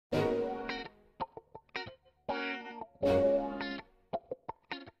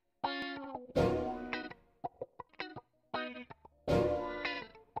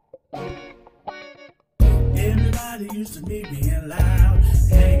used to me being loud,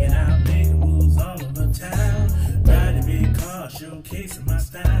 hanging out, making moves all over town, riding big cars, showcasing my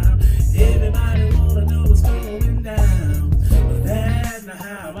style. Everybody wanna know what's going down, but that's not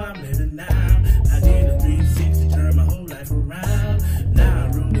how I'm living now. I did a 360, turn my whole life around. Now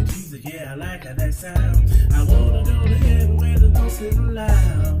I roll with Jesus, yeah, I like how that sound. I wanna go to heaven where there's no sin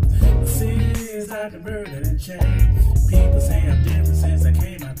allowed. The sin is like a burden and chain. People say I'm different since I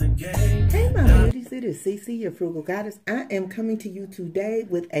came out the game. Hey my beauties, it is Cece, your frugal goddess. I am coming to you today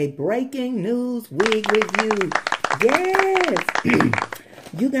with a breaking news wig review. Yes!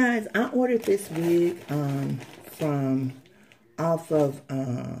 You guys, I ordered this wig off of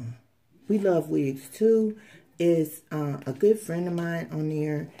We Love Wigs Too. It's a good friend of mine on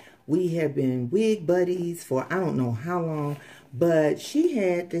there. We have been wig buddies for I don't know how long, but she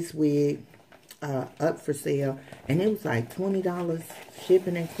had this wig up for sale, and it was like $20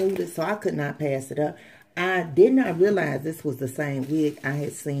 shipping included, so I could not pass it up. I did not realize this was the same wig I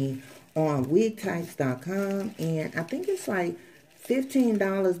had seen on wigtypes.com, and I think it's like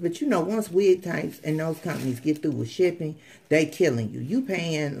 $15, but you know, once Wig Types and those companies get through with shipping, they killing you. You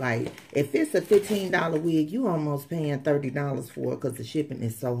paying, like, if it's a $15 wig, you almost paying $30 for it because the shipping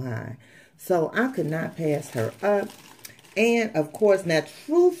is so high. So I could not pass her up. And of course, now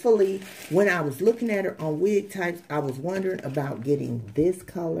truthfully, when I was looking at her on Wig Types, I was wondering about getting this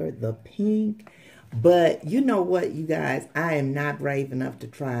color, the pink. But you know what, you guys, I am not brave enough to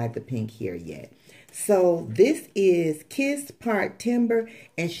try the pink here yet. So this is Kiss Part Timber,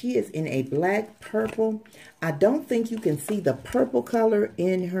 and she is in a black purple. I don't think you can see the purple color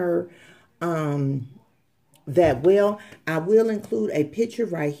in her that well. I will include a picture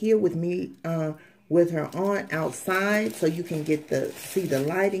right here with me with her on outside, so you can get see the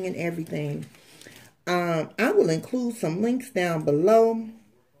lighting and everything. I will include some links down below,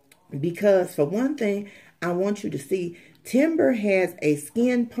 because for one thing, I want you to see Timber has a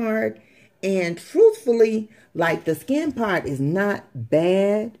skin part, and truthfully, like, the skin part is not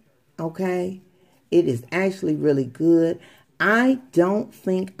bad, okay? It is actually really good. I don't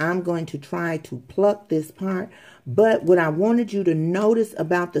think I'm going to try to pluck this part, but what I wanted you to notice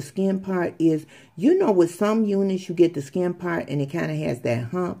about the skin part is, you know, with some units you get the skin part and it kind of has that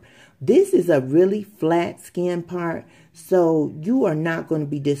hump. This is a really flat skin part, so you are not going to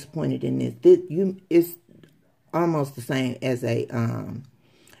be disappointed in this. It's almost the same as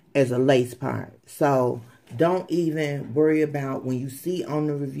a lace part. So don't even worry about when you see on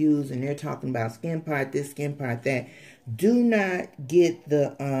the reviews and they're talking about skin part this, skin part that. Do not get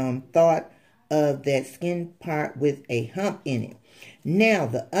the thought of that skin part with a hump in it. Now,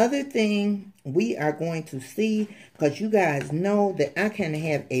 the other thing we are going to see, because you guys know that I kind of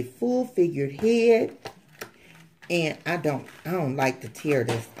have a full figured head, and I don't like to tear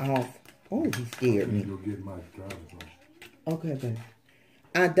this off. Oh, he scared me. Okay, baby.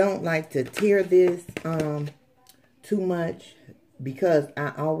 I don't like to tear this too much, because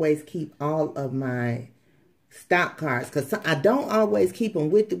I always keep all of my stock cards, because I don't always keep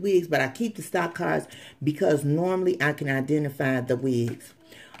them with the wigs, but I keep the stock cards because normally I can identify the wigs.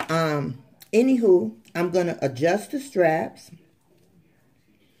 Anywho, I'm going to adjust the straps.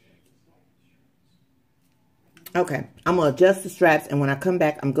 Okay, I'm going to adjust the straps, and when I come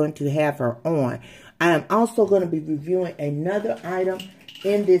back, I'm going to have her on. I am also going to be reviewing another item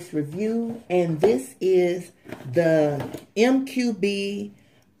in this review, and this is the MQB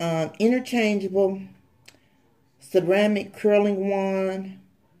interchangeable ceramic curling wand.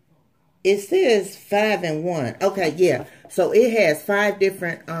 It says 5-in-1. Okay, yeah. So it has 5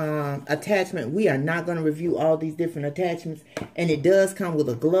 different attachments. We are not going to review all these different attachments, and it does come with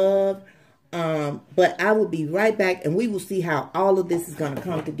a glove. But I will be right back, and we will see how all of this is going to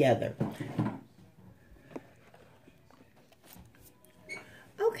come together.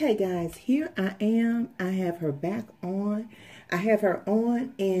 Okay, guys, here I am. I have her back on. I have her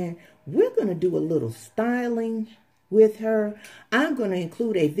on, and we're going to do a little styling with her. I'm going to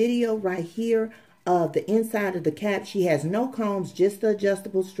include a video right here of the inside of the cap. She has no combs, just the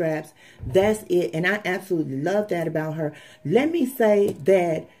adjustable straps. That's it, and I absolutely love that about her. Let me say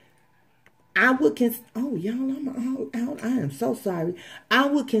that I would oh, y'all, I'm all out. I am so sorry. I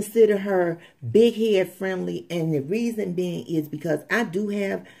would consider her big head friendly, and the reason being is because I do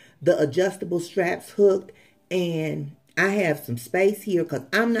have the adjustable straps hooked, and I have some space here, because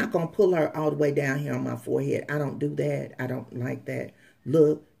I'm not going to pull her all the way down here on my forehead. I don't do that. I don't like that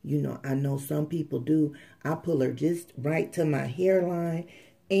look. You know, I know some people do. I pull her just right to my hairline,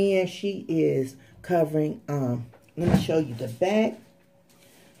 and she is covering, let me show you the back.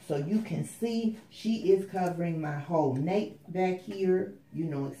 So you can see she is covering my whole nape back here, you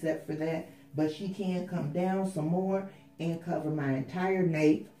know, except for that. but she can come down some more and cover my entire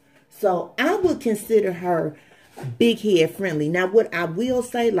nape. So I would consider her big head friendly. Now, what I will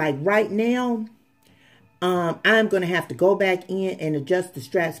say, like right now, I'm going to have to go back in and adjust the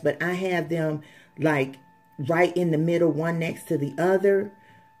straps, but I have them like right in the middle, one next to the other.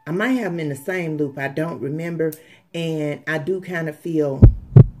 I might have them in the same loop. I don't remember. And I do kind of feel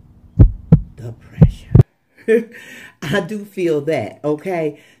the pressure. I do feel that.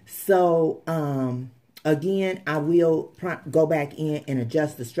 Okay. So, again, I will go back in and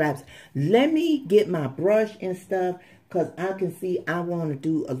adjust the straps. Let me get my brush and stuff, because I can see I want to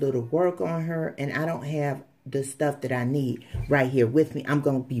do a little work on her, and I don't have the stuff that I need right here with me. I'm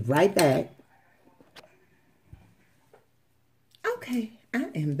going to be right back. Okay, I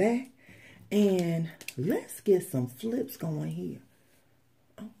am back, and let's get some flips going here.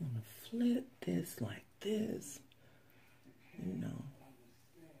 I want to flip this like this, you know.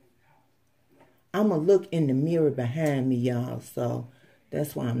 I'm going to look in the mirror behind me, y'all, so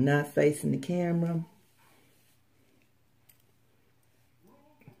that's why I'm not facing the camera.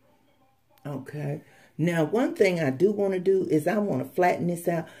 Okay. Now, one thing I do want to do is I want to flatten this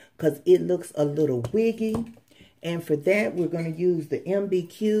out because it looks a little wiggy. And for that, we're going to use the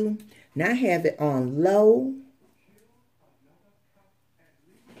MBQ. Now, I have it on low.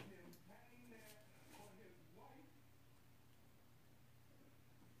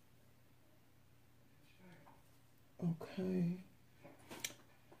 Okay.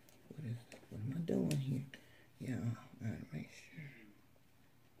 What am I doing here? Yeah, I gotta make sure.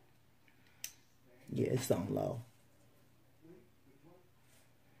 Yeah, it's on low.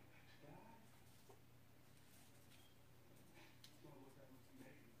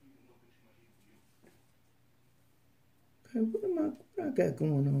 Okay, what I got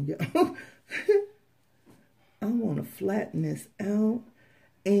going on, y'all? I want to flatten this out.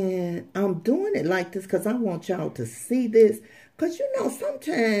 And I'm doing it like this because I want y'all to see this. Because, you know,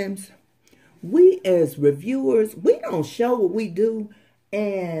 sometimes we as reviewers, we don't show what we do.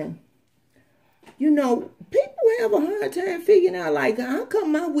 And, you know, people have a hard time figuring out, like, how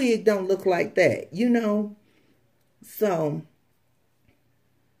come my wig don't look like that, you know? So,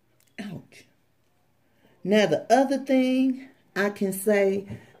 ouch. Now, the other thing I can say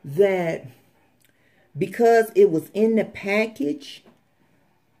that because it was in the package,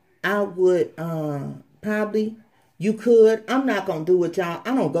 I would probably, you could, I'm not going to do it, y'all.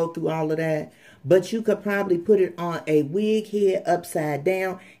 I don't go through all of that. But you could probably put it on a wig head upside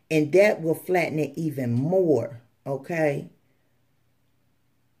down, and that will flatten it even more, okay?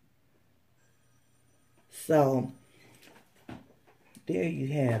 So, there you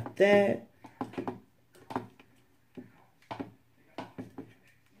have that.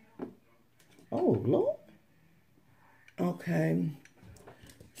 Oh, Lord. Okay.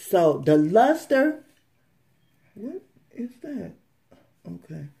 So, the luster, what is that?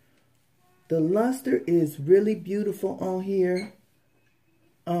 Okay. The luster is really beautiful on here.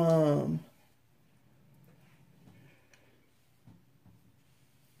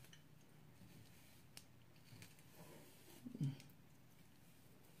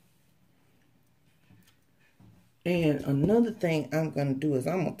 And another thing I'm going to do is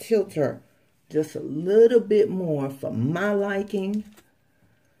I'm going to tilt her just a little bit more for my liking.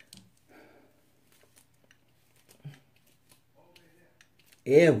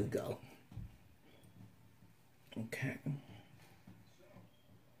 There we go. Okay.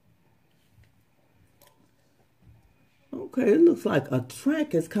 Okay, it looks like a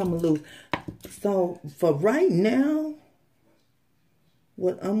track is coming loose. So, for right now,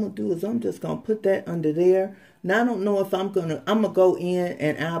 what I'm going to do is I'm just going to put that under there. Now, I don't know if I'm going to go in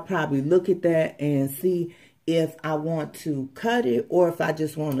and I'll probably look at that and see if I want to cut it or if I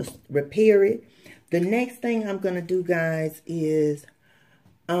just want to repair it. The next thing I'm going to do, guys, is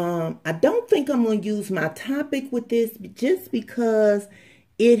I don't think I'm going to use my topic with this just because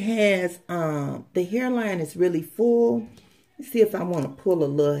it has, the hairline is really full. Let's see if I want to pull a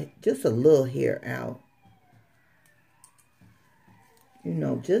little, just a little hair out. You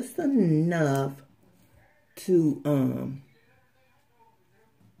know, just enough to,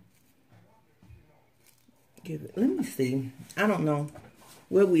 give it, let me see. I don't know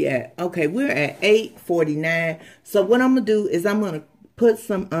where we at. Okay, we're at 8:49. So what I'm going to do is I'm going to put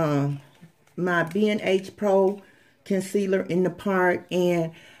some, my B&H Pro concealer in the part,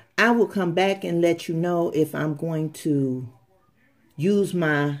 and I will come back and let you know if I'm going to use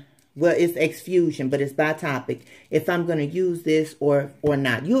my, well, it's X-Fusion, but it's by topic, if I'm going to use this or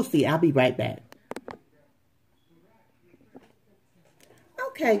not. You'll see. I'll be right back.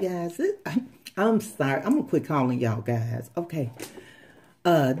 Okay, guys. I'm sorry. I'm going to quit calling y'all guys. Okay.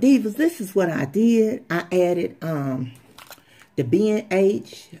 Divas, this is what I did. I added the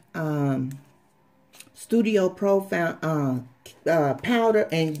B&H Studio Pro powder,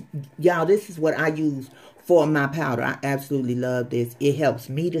 and y'all, this is what I use for my powder. I absolutely love this. It helps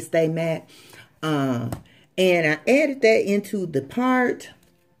me to stay matte. And I added that into the part.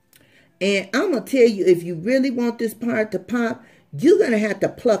 And I'm going to tell you, if you really want this part to pop, you're going to have to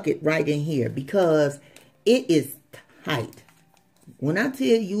pluck it right in here because it is tight. When I tell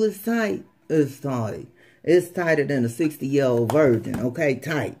you it's tight, it's tight. It's tighter than a 60-year-old virgin, okay?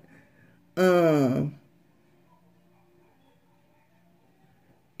 Tight. And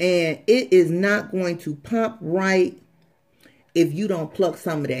it is not going to pop right if you don't pluck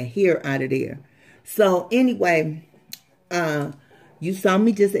some of that hair out of there. So anyway, you saw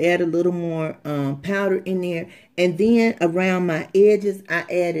me just add a little more powder in there. And then around my edges, I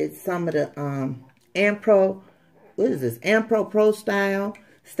added some of the Ampro, what is this? Ampro Pro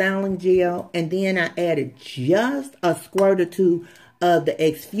Styling Gel. And then I added just a squirt or two of the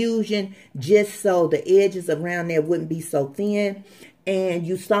Exfusion, just so the edges around there wouldn't be so thin. And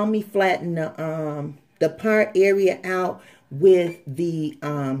you saw me flatten the part area out with the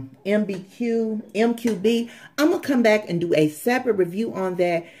MQB. I'm going to come back and do a separate review on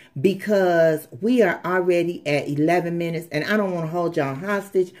that because we are already at 11 minutes and I don't want to hold y'all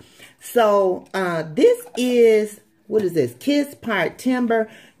hostage. So this is, what is this? Kiss Part Timber.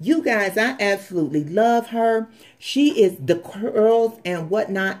 You guys, I absolutely love her. She is, the curls and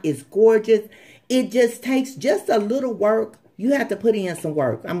whatnot is gorgeous. It just takes just a little work. You have to put in some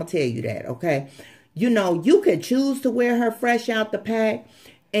work. I'm going to tell you that, okay? You know, you could choose to wear her fresh out the pack,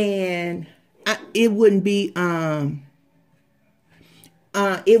 and it wouldn't be a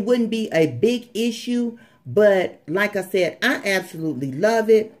big issue. But like I said, I absolutely love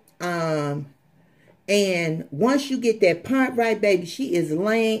it. And once you get that part right, baby, she is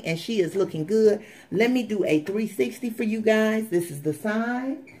laying and she is looking good. Let me do a 360 for you guys. This is the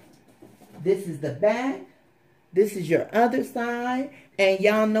side. This is the back. This is your other side. And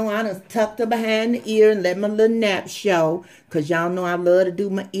y'all know I done tucked her behind the ear and let my little nap show. Because y'all know I love to do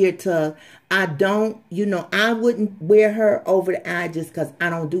my ear tuck. I don't, you know, I wouldn't wear her over the eye just because I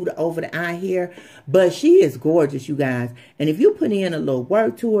don't do the over the eye hair. But she is gorgeous, you guys. And if you put in a little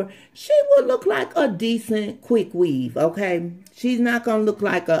work to her, she will look like a decent quick weave, okay? She's not going to look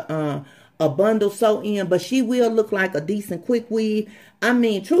like a bundle sew in, but she will look like a decent quick weave. I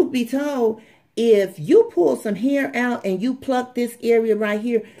mean, truth be told, if you pull some hair out and you pluck this area right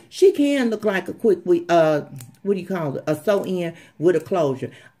here, she can look like a quick, what do you call it? A sew in with a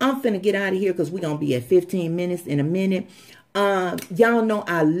closure. I'm finna get out of here because we're going to be at 15 minutes in a minute. Y'all know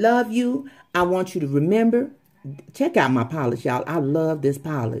I love you. I want you to remember, check out my polish, y'all. I love this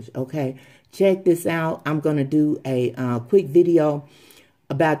polish, okay? Check this out. I'm going to do a quick video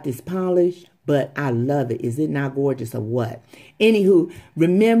about this polish. But I love it. Is it not gorgeous or what? Anywho,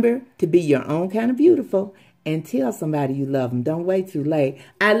 remember to be your own kind of beautiful and tell somebody you love them. Don't wait too late.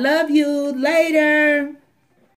 I love you. Later.